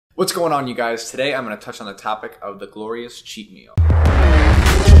What's going on, you guys? Today I'm going to touch on the topic of the glorious cheat meal.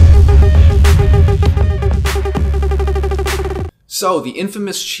 So the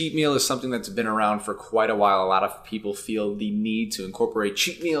infamous cheat meal is something that's been around for quite a while. A lot of people feel the need to incorporate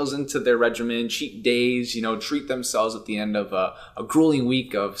cheat meals into their regimen, cheat days, treat themselves at the end of a grueling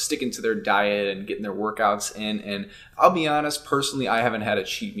week of sticking to their diet and getting their workouts in. And I'll be honest, personally, I haven't had a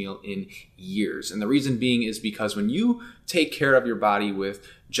cheat meal in years. And the reason being is because when you take care of your body with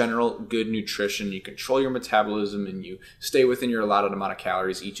general good nutrition, you control your metabolism and you stay within your allotted amount of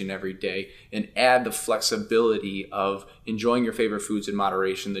calories each and every day and add the flexibility of enjoying your favorite foods in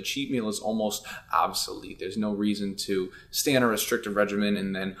moderation, the cheat meal is almost obsolete. There's no reason to stay on a restrictive regimen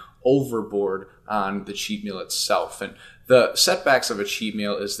and then overboard on the cheat meal itself. And the setbacks of a cheat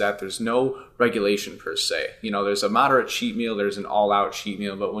meal is that there's no regulation per se. There's a moderate cheat meal, there's an all-out cheat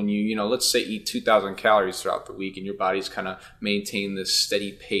meal, but when you, let's say eat 2,000 calories throughout the week and your body's kind of maintain this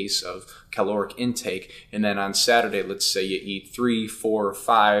steady pace of caloric intake, and then on Saturday, let's say you eat 3, 4,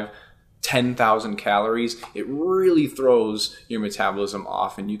 5, 10,000 calories, it really throws your metabolism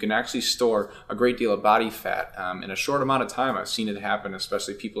off and you can actually store a great deal of body fat in a short amount of time. I've seen it happen,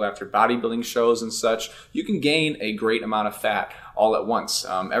 especially people after bodybuilding shows and such. You can gain a great amount of fat all at once.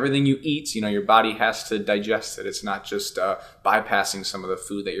 Everything you eat, your body has to digest it. It's not just bypassing some of the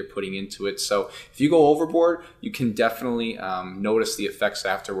food that you're putting into it. So if you go overboard, you can definitely notice the effects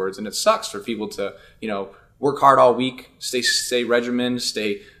afterwards. And it sucks for people to, work hard all week, stay regimen,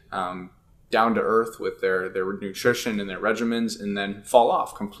 stay down to earth with their nutrition and their regimens, and then fall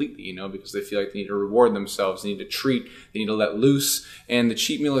off completely, because they feel like they need to reward themselves, they need to treat, they need to let loose. And the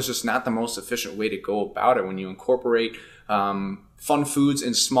cheat meal is just not the most efficient way to go about it. When you incorporate fun foods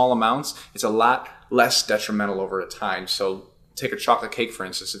in small amounts, it's a lot less detrimental over time. So take a chocolate cake, for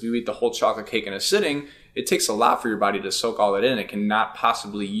instance. If you eat the whole chocolate cake in a sitting, it takes a lot for your body to soak all that in. It cannot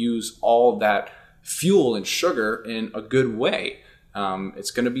possibly use all that fuel and sugar in a good way.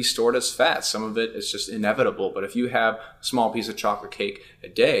 It's going to be stored as fat. Some of it is just inevitable. But if you have a small piece of chocolate cake a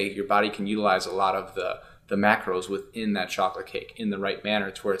day, your body can utilize a lot of the macros within that chocolate cake in the right manner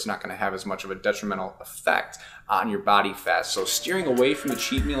to where it's not going to have as much of a detrimental effect on your body fat. So steering away from the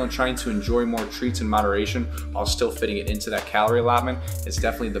cheat meal and trying to enjoy more treats in moderation while still fitting it into that calorie allotment is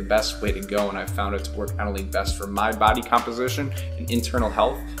definitely the best way to go. And I've found it to work not only best for my body composition and internal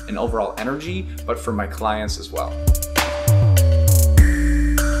health and overall energy, but for my clients as well.